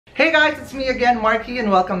Hey guys, it's me again, Marky,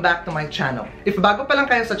 and welcome back to my channel. If bago pa lang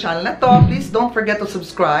kayo sa channel na to, please don't forget to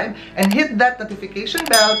subscribe and hit that notification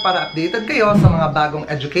bell para updated kayo sa mga bagong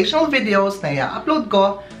educational videos na i-upload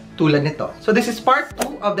ko tulad nito. So this is part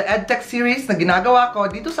 2 of the EdTech series na ginagawa ko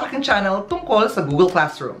dito sa aking channel tungkol sa Google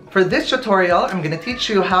Classroom. For this tutorial, I'm gonna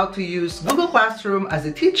teach you how to use Google Classroom as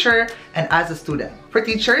a teacher and as a student. For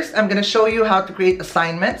teachers, I'm gonna show you how to create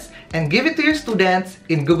assignments and give it to your students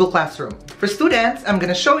in Google Classroom. For students, I'm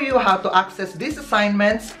gonna show you how to access these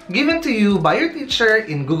assignments given to you by your teacher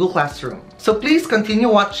in Google Classroom. So please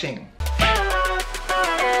continue watching.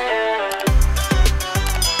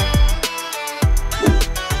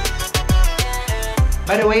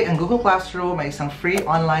 By the way, in Google Classroom, may isang free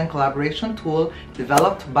online collaboration tool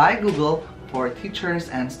developed by Google for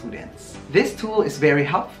teachers and students. This tool is very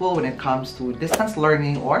helpful when it comes to distance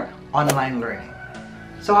learning or online learning.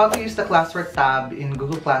 So how to use the Classwork tab in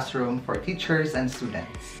Google Classroom for teachers and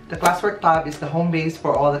students. The Classwork tab is the home base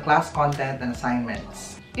for all the class content and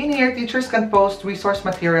assignments. In here, teachers can post resource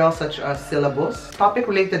materials such as syllabus,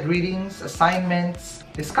 topic-related readings, assignments,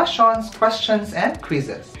 discussions, questions, and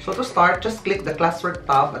quizzes. So to start, just click the Classwork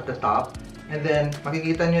tab at the top, and then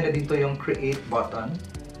makikita nyo na dito yung Create button.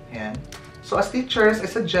 Ayan. So as teachers, I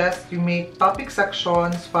suggest you make topic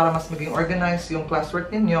sections para mas maging organized yung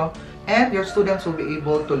classwork ninyo, and your students will be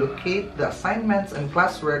able to locate the assignments and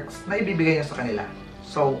classworks na ibibigay nyo sa kanila.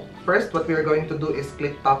 So first, what we are going to do is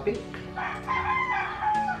click Topic.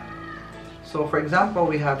 So for example,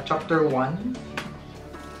 we have Chapter 1.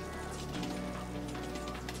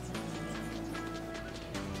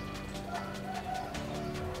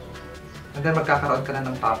 And then magkakaroon ka na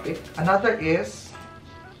ng topic. Another is,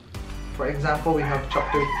 for example, we have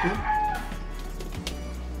Chapter 2.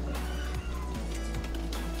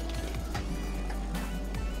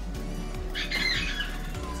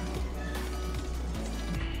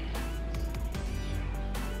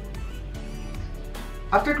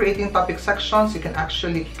 After creating topic sections, you can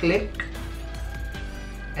actually click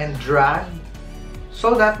and drag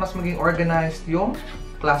so that mas maging organized yung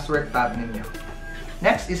classwork tab ninyo.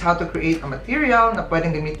 Next is how to create a material na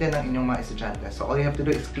pwedeng gamitin ng inyong mga estudyante. So all you have to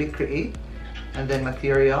do is click Create and then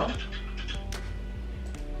Material.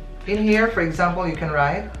 In here, for example, you can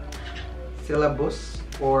write syllabus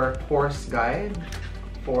or course guide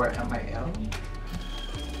for MIL.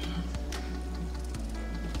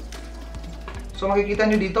 So makikita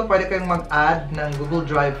nyo dito, pwede kayong mag-add ng Google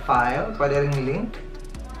Drive file, pwede ring link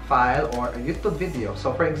file or a YouTube video. So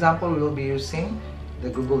for example, we will be using the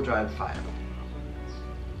Google Drive file.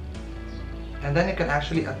 And then you can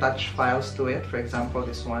actually attach files to it, for example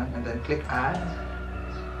this one, and then click Add.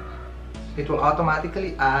 It will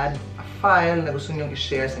automatically add a file na gusto nyo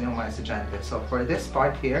i-share sa inyong mga estudyante. So for this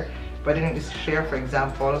part here, pwede nyo i-share, for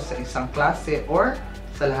example, sa isang klase or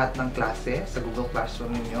sa lahat ng klase sa Google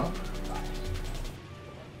Classroom ninyo.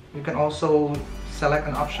 You can also select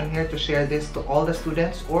an option here to share this to all the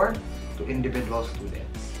students or to individual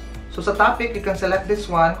students. So sa topic, you can select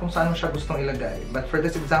this one kung saan mo siya gustong ilagay. But for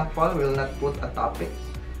this example, we will not put a topic.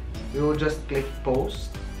 We will just click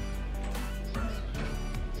Post.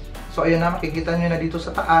 So ayan na, makikita nyo na dito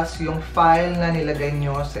sa taas yung file na nilagay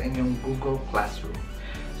nyo sa inyong Google Classroom.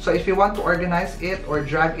 So if you want to organize it or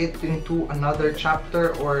drag it into another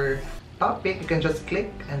chapter or topic, you can just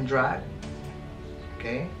click and drag.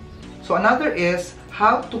 Okay? So another is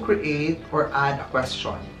how to create or add a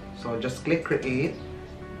question. So just click Create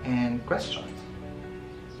and Question.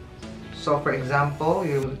 So for example,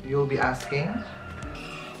 you'll be asking,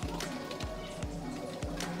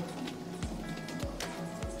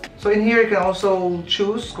 so in here you can also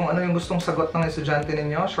choose kung ano yung gustong sagot ng estudyante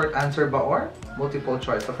ninyo, short answer ba or multiple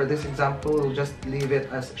choice. So for this example, we'll just leave it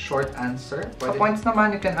as short answer. For points naman,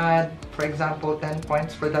 you can add, for example, 10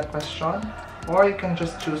 points for that question, or you can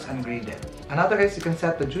just choose and grade it. Another is you can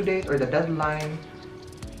set the due date or the deadline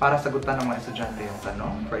para sagutan ng mga estudyante yung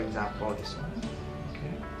tanong. For example, this one.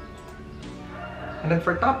 Okay. And then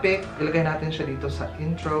for topic, ilagay natin siya dito sa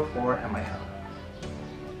Intro for MIL.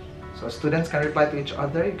 So students can reply to each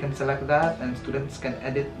other. You can select that, and students can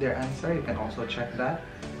edit their answer. You can also check that.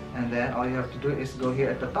 And then all you have to do is go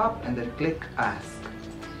here at the top and then click Ask.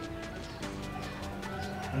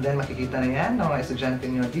 And then makikita na yan ng mga estudyante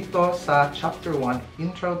nyo dito sa Chapter 1,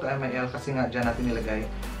 Intro to MIL, kasi nga dyan natin nilagay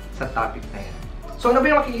sa topic na yan. So ano ba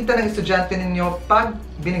yung makikita ng estudyante ninyo pag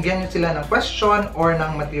binigyan nyo sila ng question or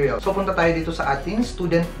ng material? So punta tayo dito sa ating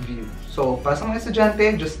student view. So para sa mga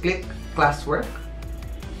estudyante, just click Classwork.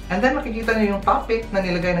 And then makikita nyo yung topic na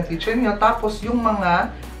nilagay ng teacher nyo, tapos yung mga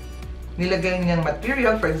nilagay niyang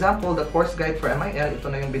material, for example, the course guide for MIL, ito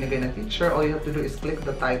na yung binigay ng teacher. All you have to do is click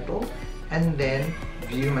the title and then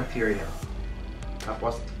view material.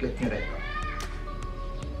 Tapos, click nyo na ito.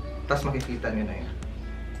 Tapos makikita nyo na yun.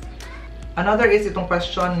 Another is itong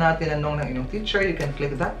question na tinanong ng inyong teacher. You can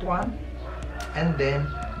click that one, and then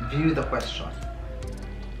view the question.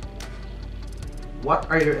 What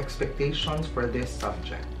are your expectations for this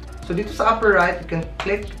subject? So dito sa upper right, you can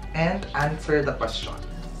click and answer the question.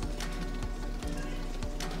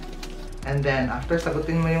 And then, after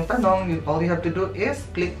sagutin mo yung tanong, all you have to do is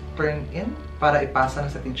click turn in para ipasa na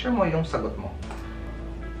sa teacher mo yung sagot mo.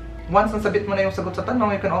 Once nasabit mo na yung sagot sa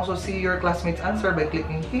tanong, you can also see your classmates' answer by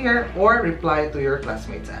clicking here or reply to your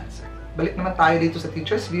classmates' answer. Balik naman tayo dito sa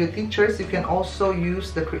teachers view. Teachers, you can also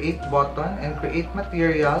use the create button and create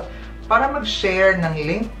material para mag-share ng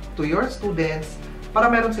link to your students para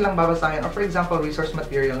meron silang babasahin, or for example, resource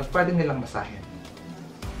material na pwede nilang basahin.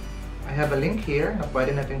 I have a link here na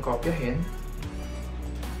pwede natin kopyahin.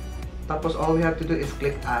 Tapos all we have to do is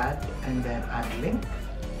click add and then add link.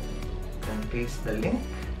 Then paste the link.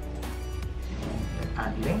 Then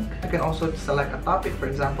add link. You can also select a topic,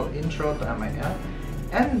 for example, intro to MIL,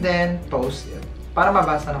 and then post it para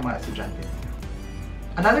mabasa ng mga estudyante.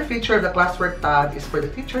 Another feature of the Classwork tab is for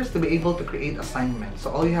the teachers to be able to create assignments.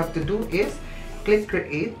 So all you have to do is click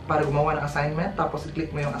create para gumawa ng assignment, tapos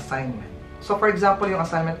i-click mo yung assignment. So for example, yung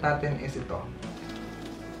assignment natin is ito.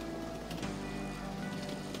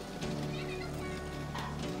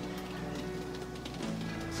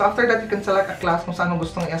 So after that, you can select a class kung saan mo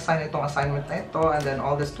gustong i-assign itong assignment na ito, and then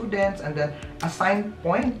all the students, and then assign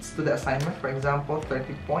points to the assignment. For example,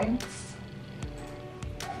 30 points.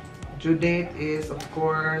 Due date is, of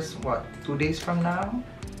course, what? 2 days from now.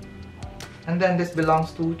 And then this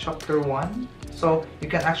belongs to chapter 1. So you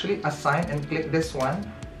can actually assign and click this one,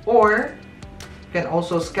 or you can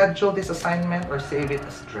also schedule this assignment or save it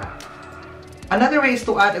as draft. Another way is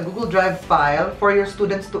to add a Google Drive file for your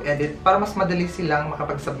students to edit para mas madali silang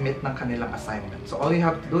makapag-submit ng kanilang assignment. So all you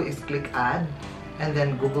have to do is click add and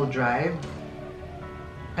then Google Drive.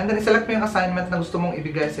 And then iselect mo yung assignment na gusto mong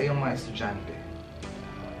ibigay sa iyong mga estudyante.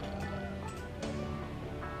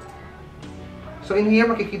 So in here,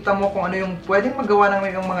 makikita mo kung ano yung pwedeng magawa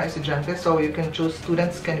ng iyong mga estudyante. So you can choose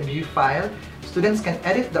students can view file, students can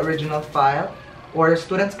edit the original file, or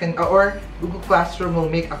students can, or Google Classroom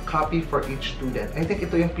will make a copy for each student. I think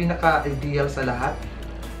ito yung pinaka-ideal sa lahat.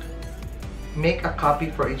 Make a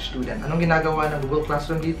copy for each student. Anong ginagawa ng Google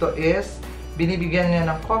Classroom dito is, binibigyan niya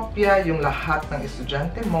ng kopya yung lahat ng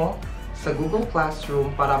estudyante mo sa Google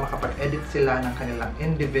Classroom para makapag-edit sila ng kanilang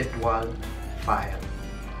individual file.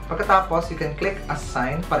 Pagkatapos, you can click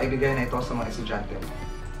assign para ibigay na ito sa mga estudyante mo.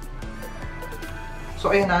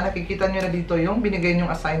 So ayan na, nakikita nyo na dito yung binigay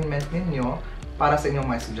nyong assignment ninyo para sa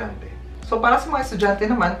inyong mga estudyante. So para sa mga estudyante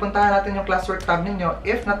naman, puntahan natin yung Classwork tab ninyo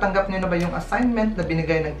if natanggap nyo na ba yung assignment na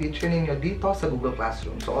binigay ng teacher ninyo dito sa Google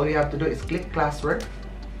Classroom. So all you have to do is click Classwork.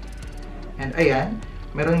 And ayan,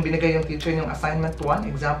 meron binigay yung teacher yung assignment 1,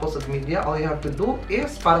 examples of media. All you have to do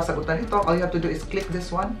is, para sagutan ito, all you have to do is click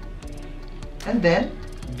this one. And then,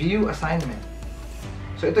 view assignment.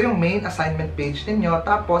 So ito yung main assignment page ninyo.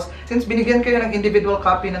 Tapos, since binigyan kayo ng individual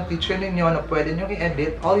copy ng teacher ninyo na pwede nyo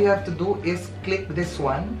i-edit, all you have to do is click this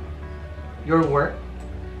one, your work,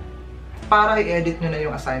 para i-edit nyo na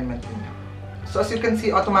yung assignment ninyo. So as you can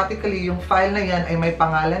see, automatically, yung file na yan ay may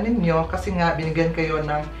pangalan ninyo kasi nga binigyan kayo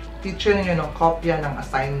ng teacher ninyo ng kopya ng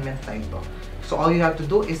assignment na ito. So all you have to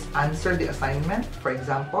do is answer the assignment. For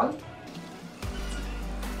example,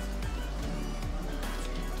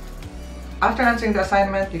 after answering the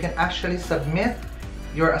assignment, you can actually submit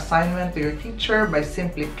your assignment to your teacher by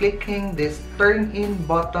simply clicking this Turn In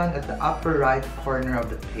button at the upper right corner of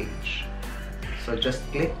the page. So just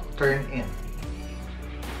click Turn In.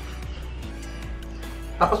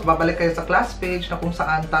 Tapos babalik kayo sa class page na kung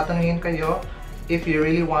saan tatanungin kayo if you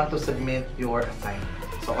really want to submit your assignment.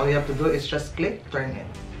 So all you have to do is just click Turn In.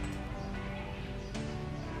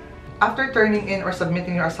 After turning in or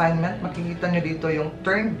submitting your assignment, makikita nyo dito yung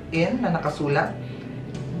turned in na nakasulat.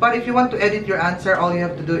 But if you want to edit your answer, all you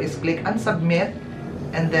have to do is click unsubmit,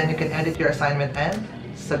 and then you can edit your assignment and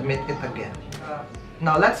submit it again.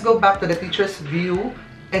 Now, let's go back to the teacher's view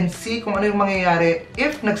and see kung ano yung mangyayari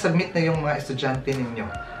if nag-submit na yung mga estudyante ninyo.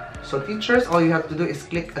 So teachers, all you have to do is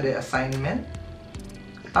click the assignment.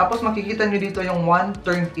 Tapos makikita nyo dito yung one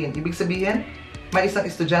turned in. Ibig sabihin, may isang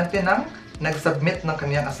estudyante ng nag-submit ng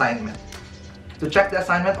kanyang assignment. To check the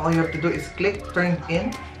assignment, all you have to do is click Turned In.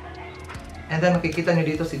 And then makikita nyo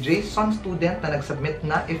dito si Jason student na nag-submit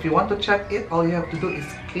na. If you want to check it, all you have to do is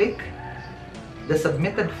click the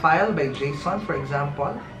submitted file by Jason, for example.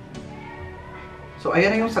 So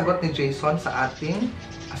ayan na yung sagot ni Jason sa ating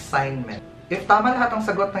assignment. If tama lahat ang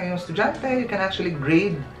sagot ng iyong estudyante, you can actually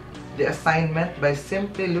grade the assignment by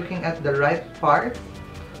simply looking at the right part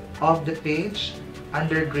of the page.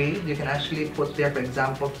 Under grade, you can actually put there, for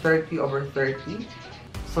example, 30/30.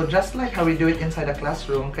 So just like how we do it inside a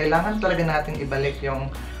classroom, kailangan talaga natin ibalik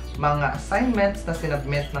yung mga assignments na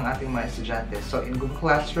sinubmit ng ating mga estudyante. So in Google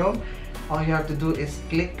Classroom, all you have to do is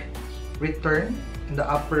click return in the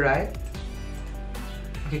upper right.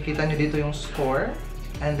 Makikita nyo dito yung score,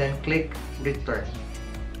 and then click return.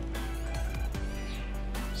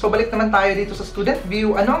 So balik naman tayo dito sa student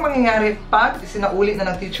view. Ano ang mangyayari pag isinauli na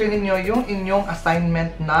ng teacher ninyo yung inyong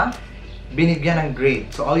assignment na binigyan ng grade?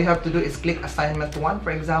 So all you have to do is click assignment 1 for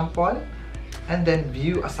example, and then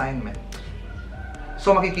view assignment.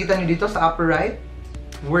 So makikita nyo dito sa upper right,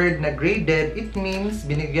 word na graded, it means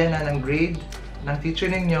binigyan na ng grade ng teacher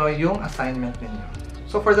ninyo yung assignment ninyo.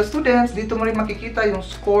 So for the students, dito mo rin makikita yung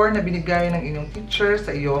score na binigay ng inyong teacher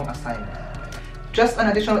sa iyong assignment. Just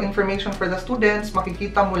an additional information for the students,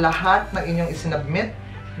 makikita mo lahat ng inyong isinubmit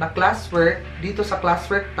na classwork dito sa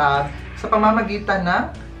Classwork tab sa pamamagitan ng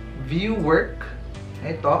View Work.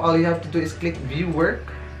 Ito, all you have to do is click View Work.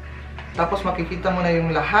 Tapos makikita mo na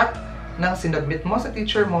yung lahat ng sinubmit mo sa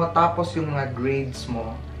teacher mo, tapos yung mga grades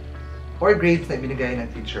mo or grades na ibinigay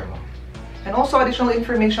ng teacher mo. And also additional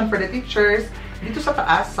information for the teachers, dito sa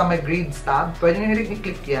taas sa My Grades tab, pwede nyo rin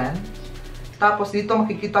i-click yan. Tapos dito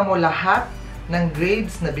makikita mo lahat ng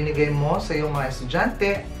grades na binigay mo sa iyong mga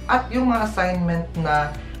estudyante at yung mga assignment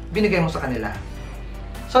na binigay mo sa kanila.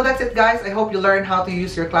 So that's it guys. I hope you learned how to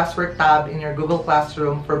use your Classwork tab in your Google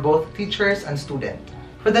Classroom for both teachers and student.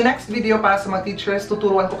 For the next video para sa mga teachers,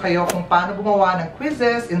 tuturuan ko kayo kung paano gumawa ng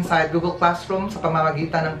quizzes inside Google Classroom sa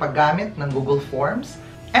pamamagitan ng paggamit ng Google Forms.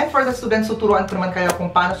 And for the students, tuturuan ko naman kayo kung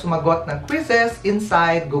paano sumagot ng quizzes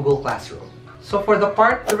inside Google Classroom. So for the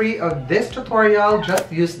part 3 of this tutorial, just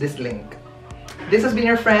use this link. This has been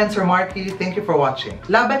your friend, Sir Marky. Thank you for watching.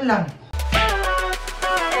 Laban lang!